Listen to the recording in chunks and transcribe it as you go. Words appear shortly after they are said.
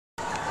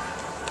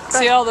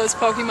See all those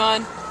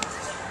Pokemon?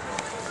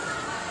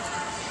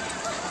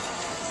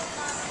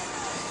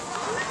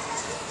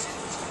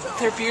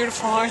 They're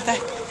beautiful, aren't they?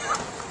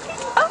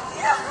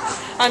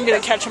 I'm gonna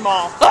catch them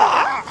all.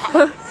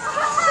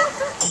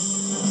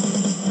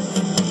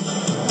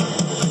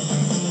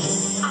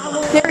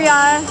 Here we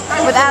are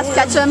with Ash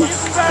Ketchum,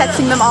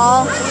 catching them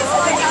all.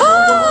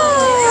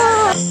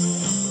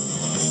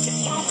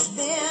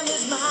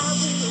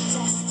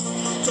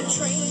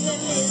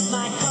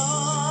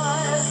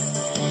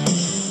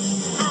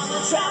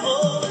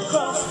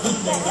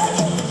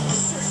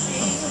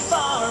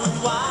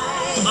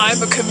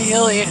 I'm a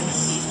chameleon.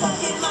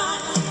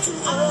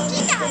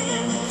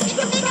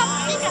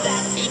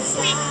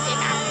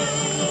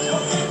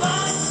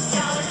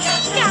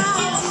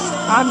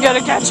 I'm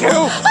gonna catch you.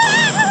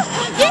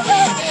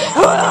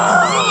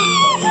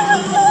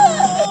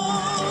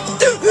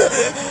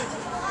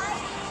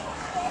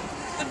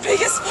 The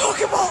biggest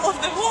Pokeball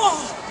of them all.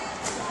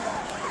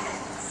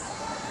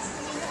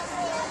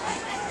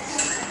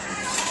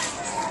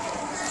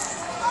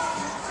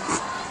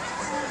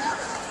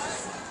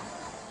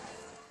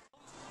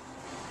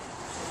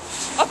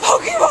 A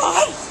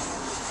Pokemon!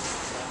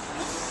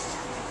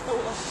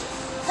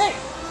 Hey!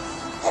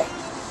 Hey!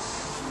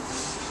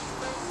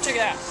 Check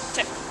it out.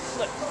 Check.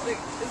 Look.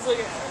 Let's look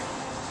at it.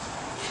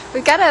 We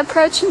gotta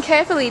approach him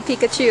carefully,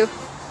 Pikachu.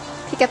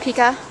 Pika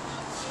Pika.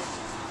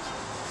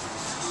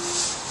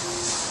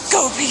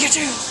 Go,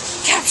 Pikachu!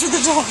 Capture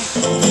the dog!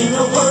 In a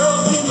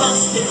world we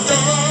must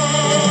defend.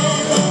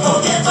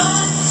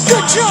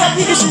 Good job,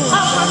 Pikachu!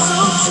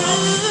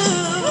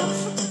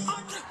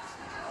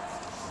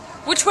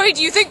 Which way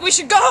do you think we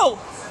should go?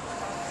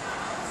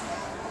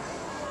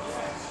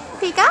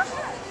 Pika?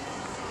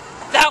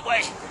 That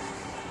way.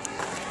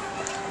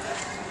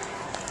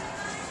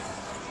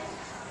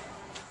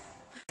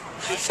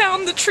 I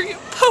found the tree of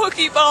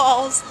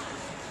Pokeballs.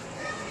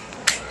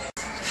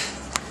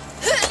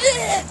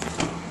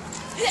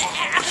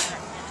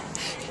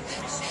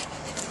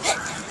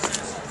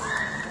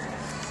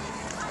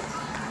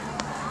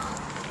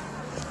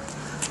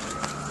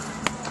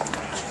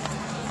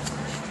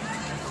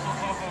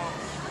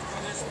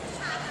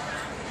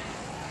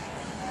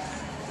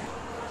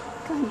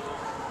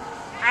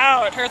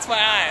 Ow, it hurts my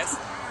eyes.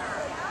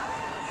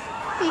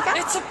 Pika?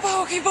 It's a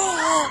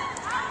Pokeball!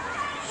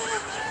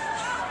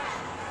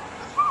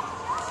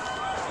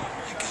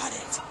 I got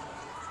it.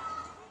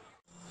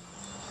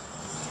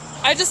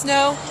 I just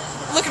know,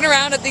 looking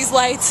around at these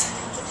lights,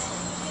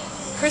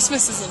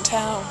 Christmas is in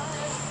town.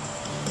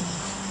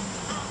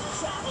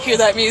 Hear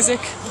that music?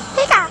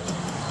 Pika!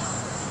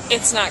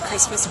 It's not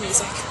Christmas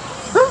music.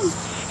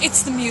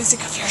 It's the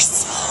music of your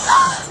soul.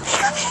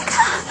 Pika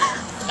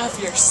Pika! Of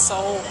your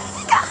soul.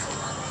 Pika!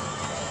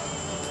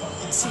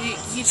 See,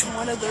 each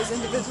one of those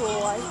individual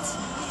lights,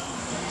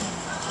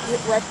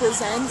 it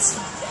represents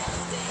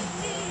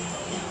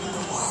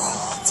the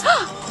world.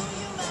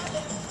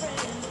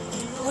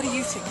 What do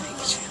you think,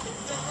 Pikachu?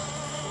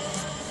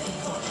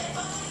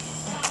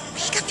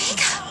 Pika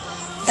Pika!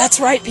 That's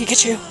right,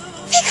 Pikachu.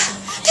 Pika!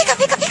 Pika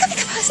Pika Pika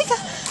Pika Pika!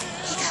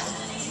 Pika!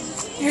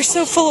 You're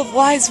so full of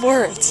wise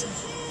words.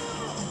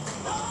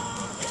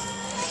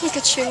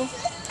 Pikachu.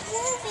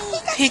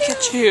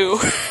 Pikachu.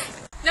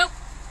 Nope.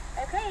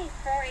 Okay,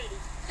 480.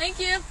 Thank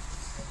you.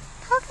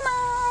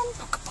 Pokemon!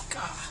 Poka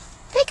poka.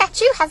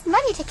 Pikachu has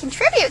money to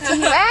contribute to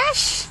you,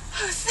 Ash.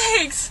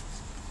 Thanks.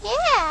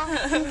 Yeah.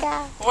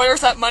 Pika.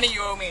 Where's that money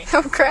you owe me?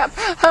 Oh crap.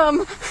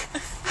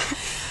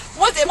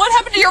 What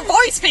happened to your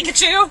voice,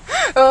 Pikachu?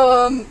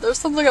 There's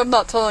something I'm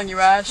not telling you,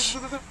 Ash.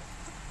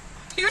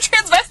 You're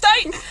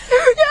transvestite?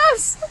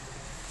 Yes!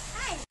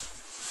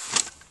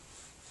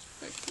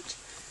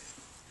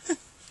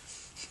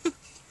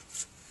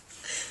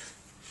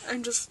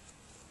 I'm just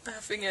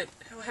laughing at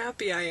how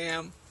happy I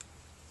am.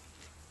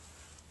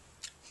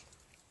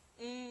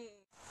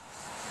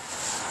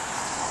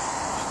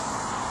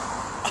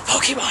 A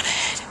Pokemon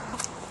head.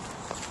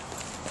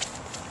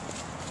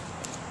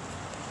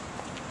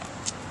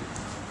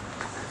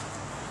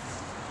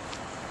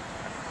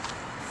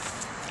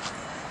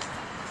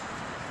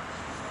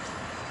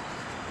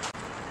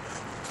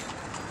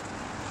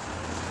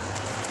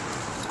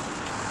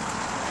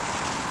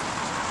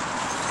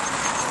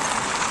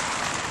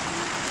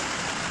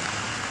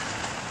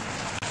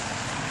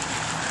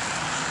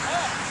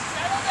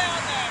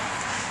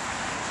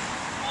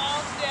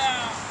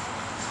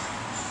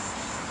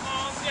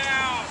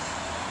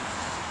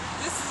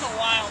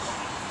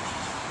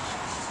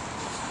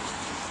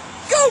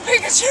 Go,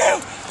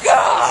 Pikachu!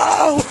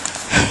 Go!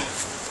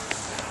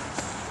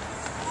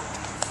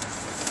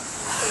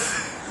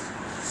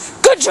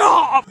 Good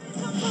job!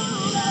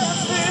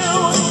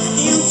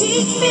 You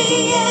teach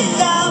me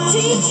and I'll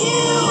teach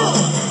you.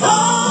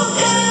 Oh,